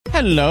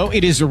Hello,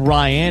 it is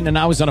Ryan, and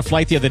I was on a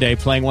flight the other day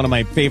playing one of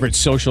my favorite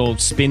social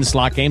spin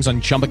slot games on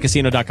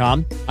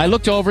ChumbaCasino.com. I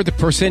looked over at the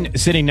person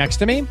sitting next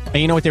to me, and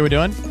you know what they were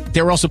doing?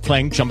 They were also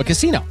playing Chumba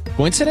Casino.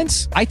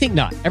 Coincidence? I think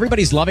not.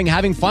 Everybody's loving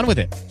having fun with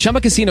it.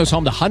 Chumba Casino is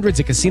home to hundreds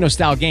of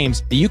casino-style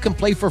games that you can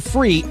play for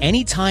free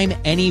anytime,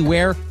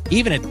 anywhere,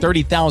 even at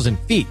 30,000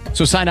 feet.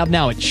 So sign up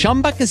now at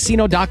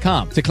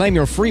ChumbaCasino.com to claim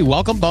your free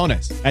welcome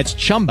bonus. That's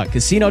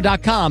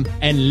ChumbaCasino.com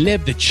and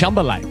live the Chumba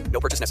life. No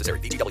purchase necessary.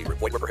 VGW.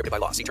 Void where prohibited by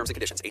law. See terms and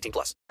conditions. 18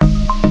 plus.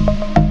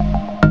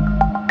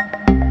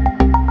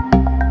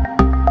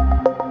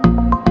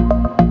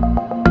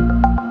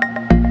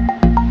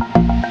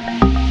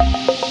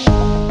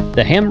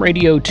 The Ham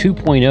Radio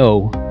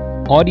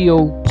 2.0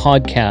 audio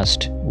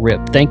podcast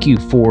rip. Thank you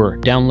for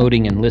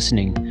downloading and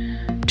listening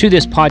to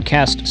this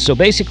podcast. So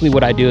basically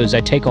what I do is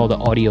I take all the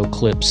audio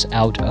clips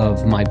out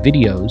of my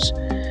videos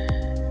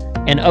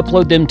and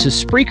upload them to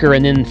Spreaker,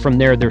 and then from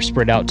there they're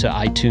spread out to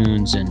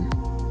iTunes and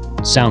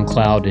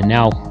SoundCloud and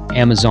now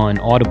Amazon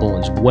Audible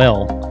as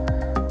well.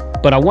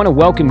 But I want to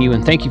welcome you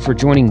and thank you for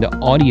joining the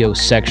audio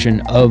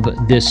section of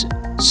this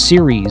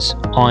series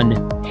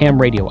on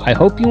Ham Radio. I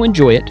hope you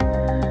enjoy it,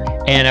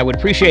 and I would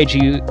appreciate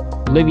you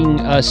leaving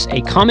us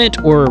a comment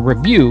or a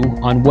review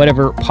on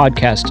whatever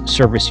podcast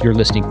service you're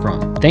listening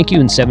from. Thank you,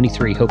 and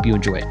 73. Hope you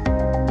enjoy it.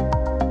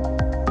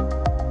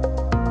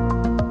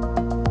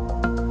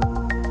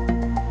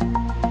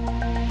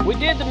 We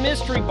did the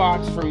mystery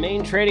box from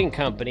Main Trading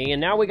Company, and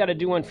now we got to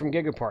do one from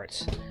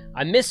Gigaparts.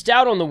 I missed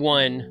out on the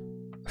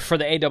one for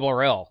the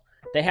ARRL.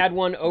 They had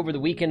one over the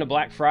weekend of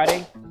Black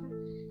Friday,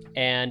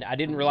 and I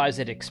didn't realize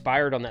it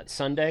expired on that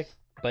Sunday,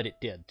 but it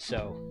did,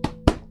 so...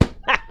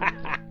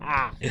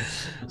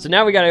 So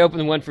now we got to open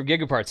the one from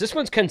Gigaparts. This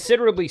one's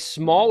considerably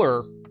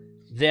smaller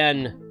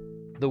than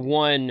the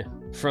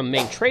one from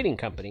Main Trading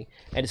Company,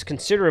 and it's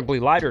considerably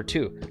lighter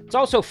too. It's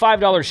also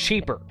 $5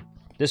 cheaper.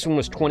 This one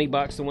was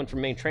 $20. The one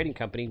from Main Trading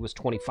Company was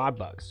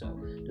 $25. So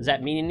does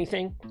that mean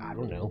anything? I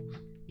don't know.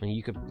 I mean,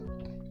 you could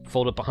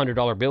fold up a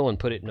 $100 bill and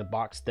put it in a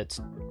box that's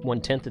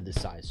 1/10 of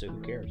this size. So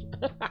who cares?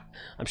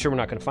 I'm sure we're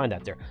not going to find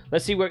that there.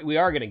 Let's see what we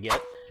are going to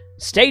get.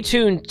 Stay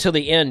tuned till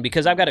the end,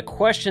 because I've got a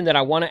question that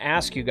I want to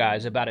ask you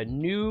guys about a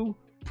new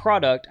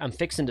product I'm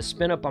fixing to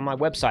spin up on my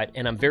website,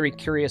 and I'm very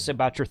curious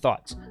about your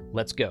thoughts.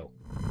 Let's go.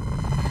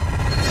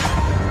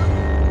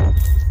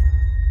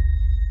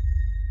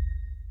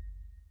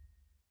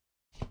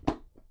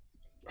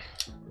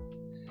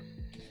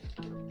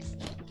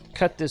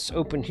 Cut this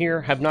open here.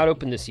 Have not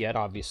opened this yet,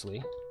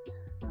 obviously.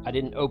 I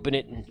didn't open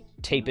it and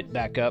tape it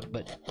back up,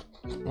 but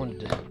wanted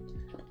to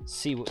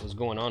see what was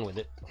going on with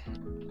it.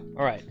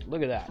 All right,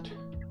 look at that.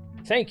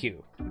 Thank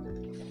you.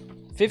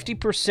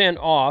 50%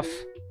 off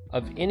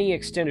of any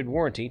extended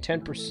warranty,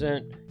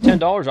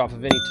 $10 off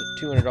of any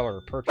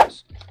 $200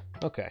 purchase.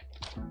 Okay.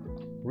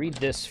 Read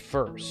this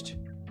first.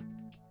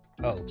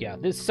 Oh, yeah.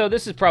 This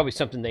is probably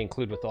something they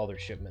include with all their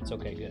shipments.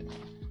 Okay, good.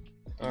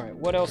 All right,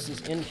 what else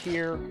is in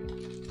here?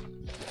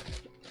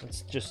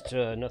 It's just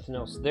nothing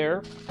else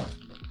there.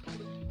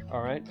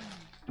 All right.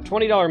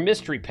 $20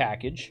 mystery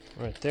package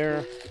right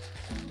there.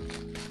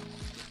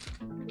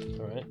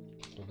 All right,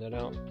 pull that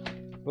out.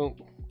 Boom.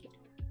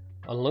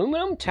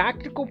 Aluminum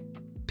tactical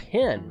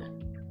pin.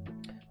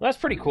 Well, that's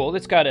pretty cool.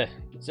 It's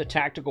a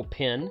tactical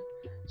pin.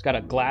 It's got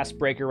a glass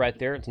breaker right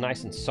there. It's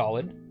nice and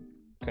solid.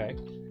 Okay.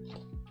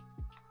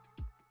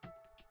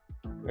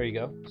 There you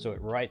go. So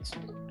it writes.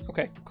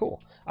 Okay,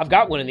 cool. I've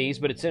got one of these,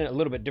 but it's in a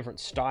little bit different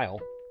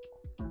style.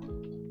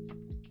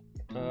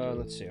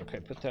 Let's see. Okay,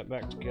 put that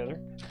back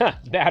together.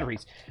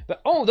 Batteries.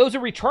 But oh, those are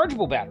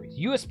rechargeable batteries.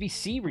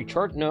 USB-C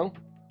recharge. No.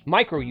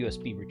 Micro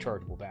USB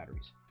rechargeable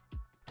batteries.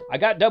 I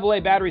got AA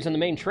batteries on the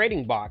Main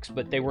Trading box,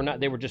 but they were not.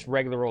 They were just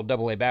regular old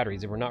AA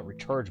batteries. They were not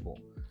rechargeable.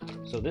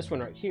 So this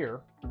one right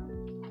here,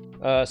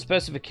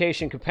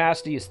 specification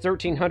capacity is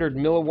 1,300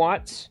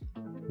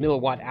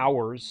 milliwatt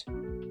hours.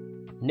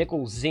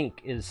 Nickel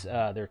zinc is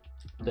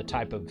the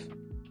type of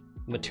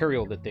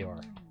material that they are.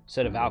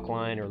 Instead of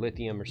alkaline or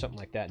lithium or something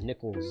like that,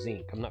 nickel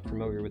zinc. I'm not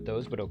familiar with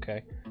those, but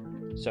okay.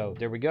 So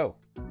there we go.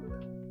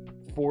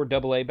 4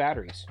 AA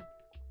batteries.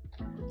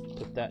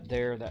 Put that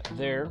there,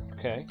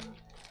 okay.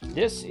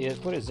 This is,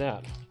 what is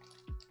that?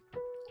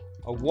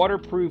 A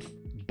waterproof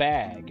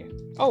bag.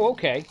 Oh,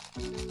 okay.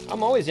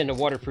 I'm always into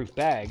waterproof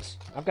bags.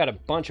 I've got a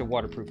bunch of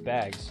waterproof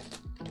bags.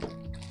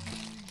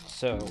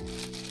 So,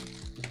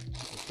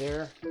 right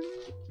there.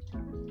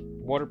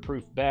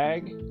 Waterproof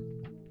bag.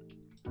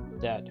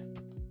 That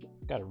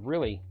got a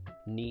really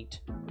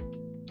neat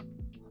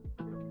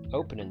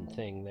opening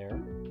thing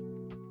there.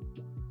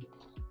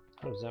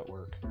 How does that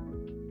work?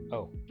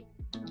 Oh.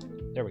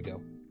 There we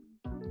go.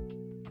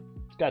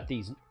 It's got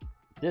these,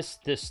 this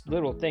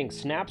little thing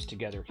snaps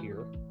together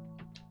here,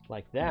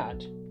 like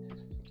that,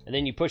 and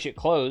then you push it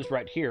closed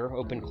right here,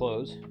 open,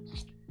 close,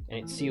 and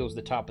it seals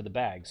the top of the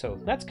bag. So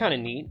that's kind of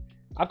neat.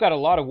 I've got a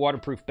lot of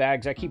waterproof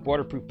bags. I keep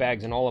waterproof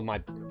bags in all of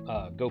my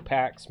Go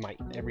Packs, my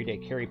everyday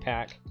carry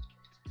pack.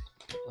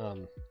 I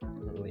don't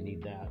really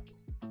need that,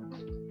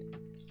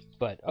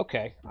 but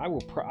okay, I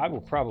will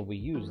probably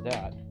use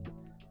that.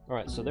 All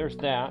right, so there's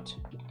that.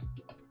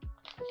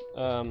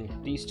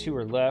 These two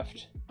are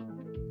left.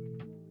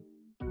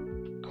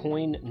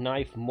 Coin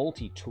knife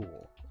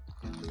multi-tool.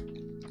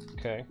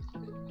 Okay.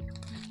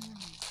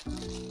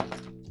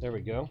 There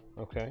we go.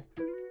 Okay.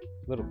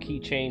 Little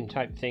keychain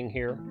type thing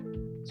here.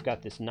 It's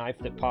got this knife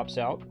that pops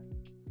out.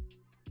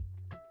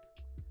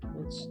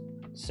 It's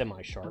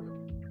semi-sharp.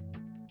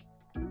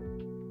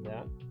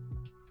 That.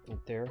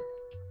 Right there.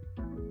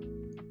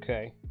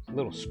 Okay.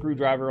 Little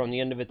screwdriver on the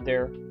end of it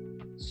there.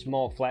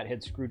 Small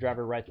flathead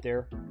screwdriver right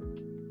there.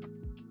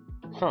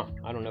 Huh.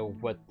 I don't know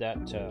what that...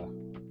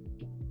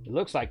 it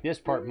looks like this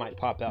part might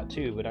pop out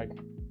too, but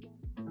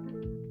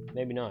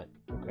maybe not.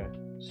 Okay.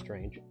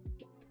 Strange.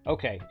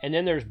 Okay. And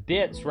then there's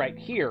bits right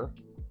here.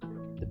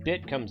 The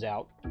bit comes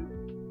out.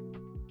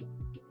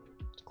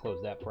 Let's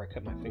close that before I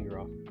cut my finger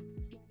off.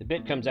 The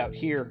bit comes out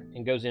here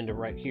and goes into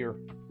right here.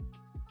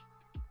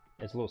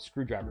 It's a little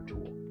screwdriver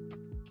tool.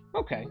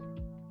 Okay.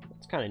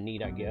 That's kind of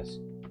neat, I guess.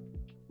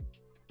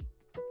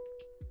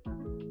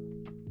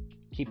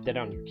 Keep that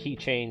on your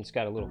keychain. It's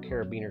got a little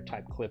carabiner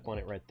type clip on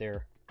it right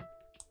there.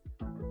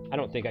 I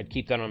don't think I'd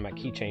keep that on my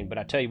keychain, but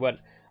I tell you what,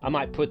 I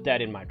might put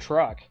that in my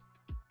truck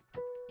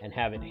and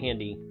have it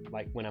handy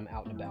like when I'm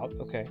out and about.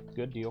 Okay,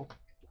 good deal.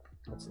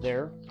 That's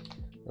there.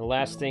 The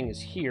last thing is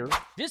here.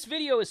 This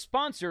video is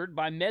sponsored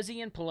by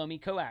Mezzi and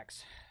Palomi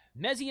Coax.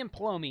 Mezzi and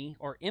Palomi,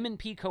 or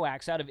M&P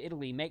Coax out of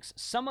Italy, makes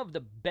some of the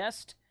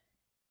best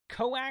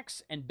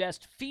coax and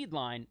best feed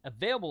line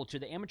available to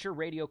the amateur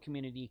radio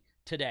community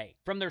today.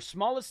 From their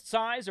smallest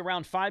size,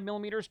 around 5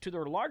 millimeters, to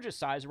their largest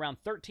size, around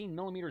 13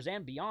 millimeters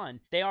and beyond,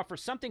 they offer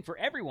something for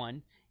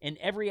everyone in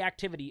every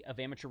activity of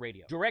amateur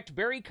radio. Direct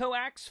berry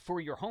coax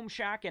for your home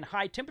shack and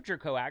high temperature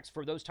coax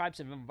for those types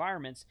of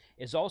environments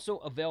is also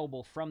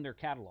available from their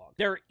catalog.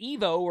 Their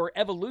Evo or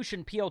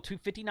Evolution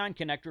PL259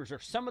 connectors are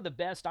some of the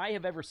best I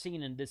have ever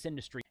seen in this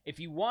industry. If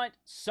you want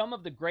some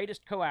of the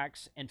greatest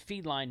coax and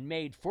feed line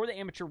made for the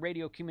amateur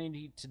radio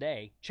community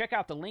today, check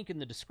out the link in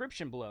the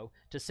description below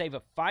to save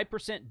a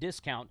 5%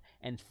 discount,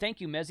 and thank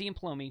you Mezzi and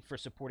Palomi for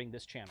supporting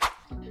this channel.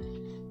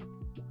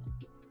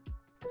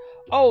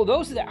 Oh,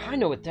 those are the, I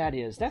know what that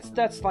is.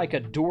 That's like a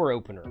door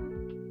opener.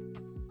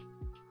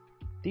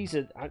 These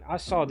are, I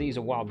saw these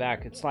a while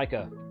back. It's like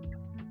a,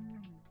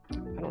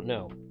 I don't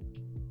know.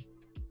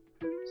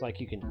 It's like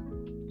you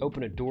can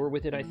open a door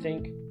with it, I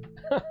think.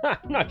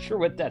 I'm not sure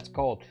what that's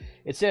called.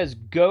 It says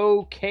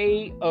Go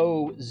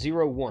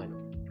KO01.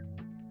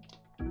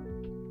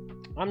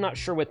 I'm not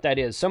sure what that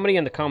is. Somebody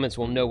in the comments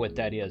will know what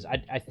that is.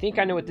 I think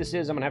I know what this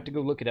is. I'm gonna have to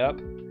go look it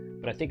up.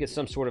 But I think it's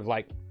some sort of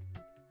like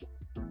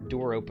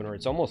door opener.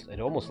 It almost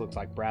looks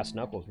like brass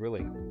knuckles,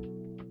 really.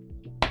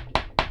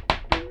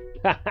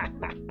 That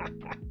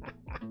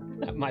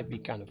might be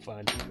kind of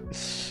fun.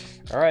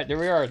 All right, there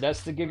we are.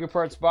 That's the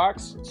Gigaparts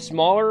box.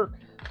 Smaller,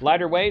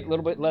 lighter weight, a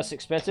little bit less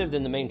expensive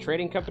than the main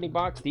Trading Company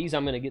box. These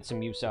I'm going to get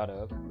some use out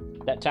of.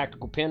 That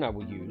tactical pen I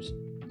will use.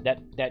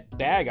 That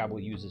bag I will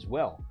use as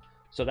well.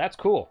 So that's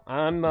cool.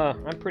 I'm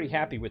pretty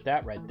happy with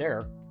that right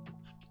there.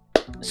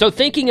 So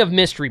thinking of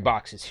mystery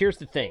boxes, here's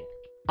the thing.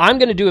 I'm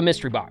going to do a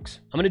mystery box.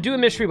 I'm going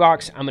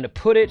to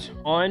put it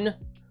on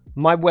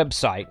my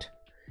website,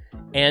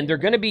 and they're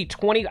going to be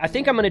I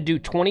think I'm going to do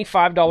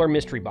 $25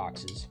 mystery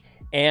boxes,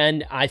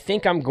 and I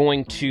think I'm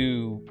going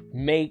to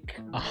make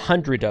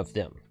 100 of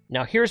them.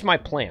 Now, here's my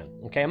plan,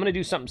 okay? I'm going to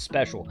do something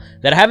special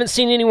that I haven't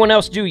seen anyone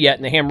else do yet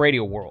in the ham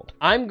radio world.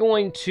 I'm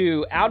going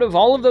to, out of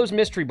all of those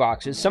mystery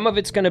boxes, some of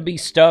it's going to be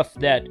stuff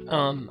that,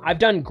 I've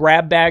done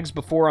grab bags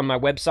before on my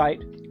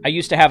website. I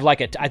used to have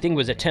like I think it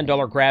was a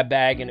 $10 grab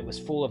bag, and it was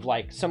full of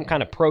like some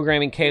kind of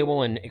programming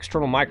cable and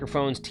external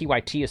microphones,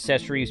 TYT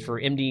accessories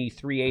for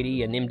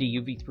MD380 and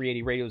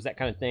MD-UV380 radios, that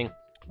kind of thing.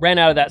 Ran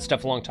out of that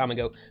stuff a long time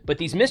ago, but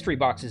these mystery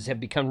boxes have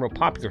become real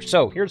popular.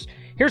 So here's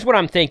what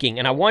I'm thinking,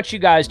 and I want you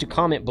guys to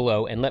comment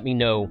below and let me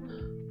know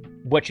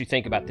what you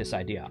think about this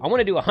idea. I want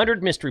to do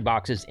 100 mystery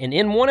boxes, and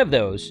in one of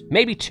those,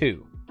 maybe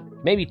two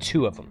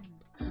of them,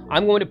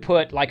 I'm going to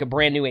put like a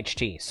brand new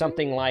HT,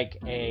 something like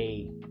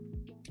a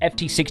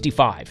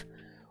FT65,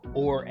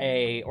 or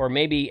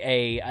maybe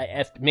an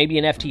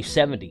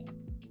FT70,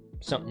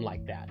 something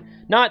like that.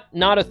 Not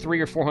a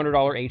 $300 or $400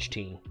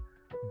 HT,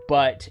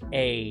 but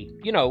a,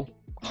 you know,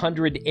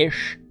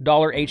 $100-ish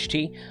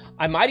HT.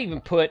 I might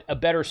even put a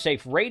Better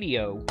Safe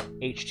Radio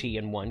HT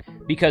in one,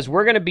 because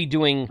we're going to be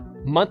doing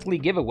monthly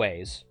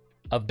giveaways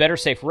of Better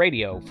Safe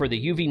Radio for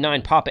the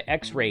UV9 Papa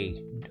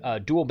X-Ray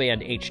dual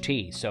band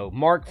HT. So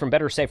Mark from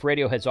Better Safe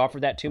Radio has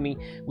offered that to me.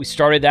 We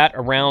started that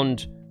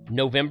around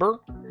November,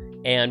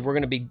 and we're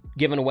going to be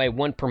giving away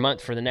one per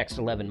month for the next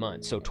 11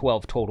 months. So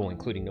 12 total,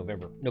 including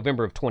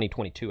November of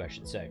 2022, I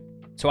should say.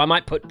 So I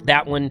might put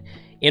that one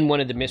in one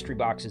of the mystery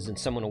boxes, and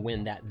someone will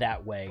win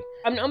that way.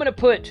 I'm going to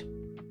put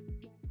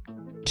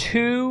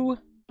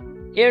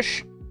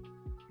 2-ish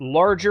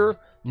larger,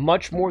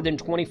 much more than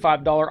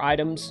 $25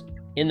 items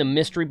in the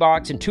mystery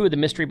box, and 2 of the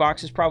mystery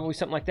boxes, probably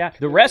something like that.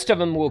 The rest of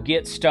them will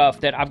get stuff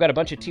that I've got a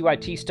bunch of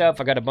TYT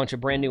stuff. I got a bunch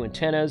of brand new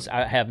antennas.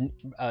 I have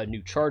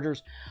new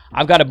chargers.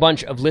 I've got a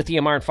bunch of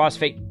lithium iron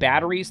phosphate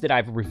batteries that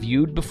I've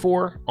reviewed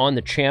before on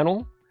the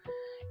channel.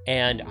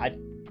 And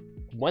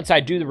once I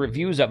do the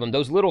reviews of them,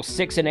 those little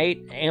 6 and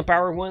 8 amp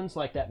hour ones,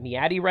 like that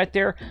Miati right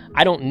there,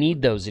 I don't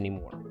need those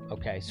anymore.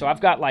 Okay, so I've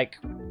got like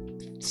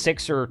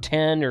 6 or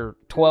 10 or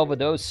 12 of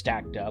those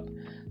stacked up.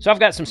 So I've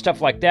got some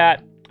stuff like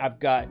that. I've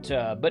got,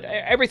 but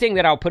everything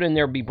that I'll put in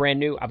there will be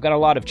brand new. I've got a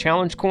lot of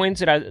challenge coins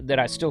that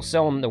I still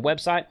sell on the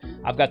website.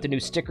 I've got the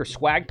new sticker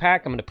swag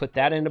pack. I'm going to put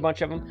that in a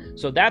bunch of them.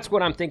 So that's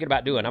what I'm thinking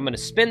about doing. I'm going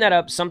to spin that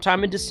up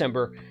sometime in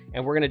December,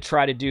 and we're going to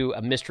try to do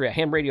a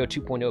Ham Radio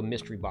 2.0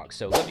 mystery box.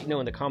 So let me know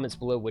in the comments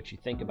below what you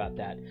think about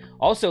that.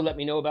 Also, let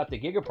me know about the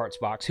Gigaparts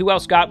box. Who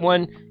else got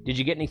one? Did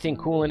you get anything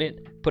cool in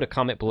it? Put a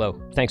comment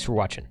below. Thanks for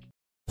watching.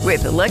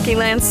 With the Lucky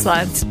Land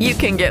Slots, you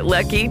can get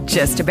lucky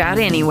just about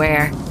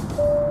anywhere.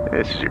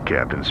 This is your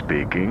captain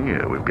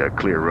speaking. We've got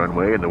clear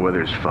runway and the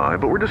weather's fine,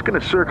 but we're just going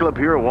to circle up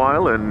here a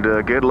while and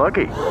get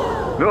lucky.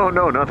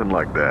 No, nothing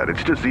like that.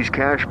 It's just these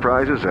cash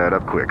prizes add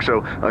up quick.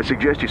 So I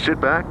suggest you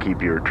sit back,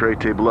 keep your tray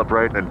table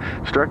upright, and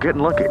start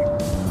getting lucky.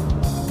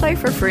 Play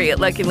for free at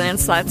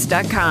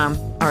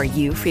LuckyLandSlots.com. Are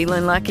you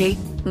feeling lucky?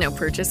 No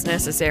purchase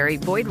necessary.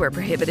 Void where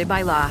prohibited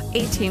by law.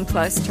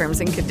 18+ terms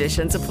and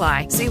conditions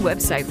apply. See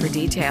website for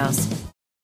details.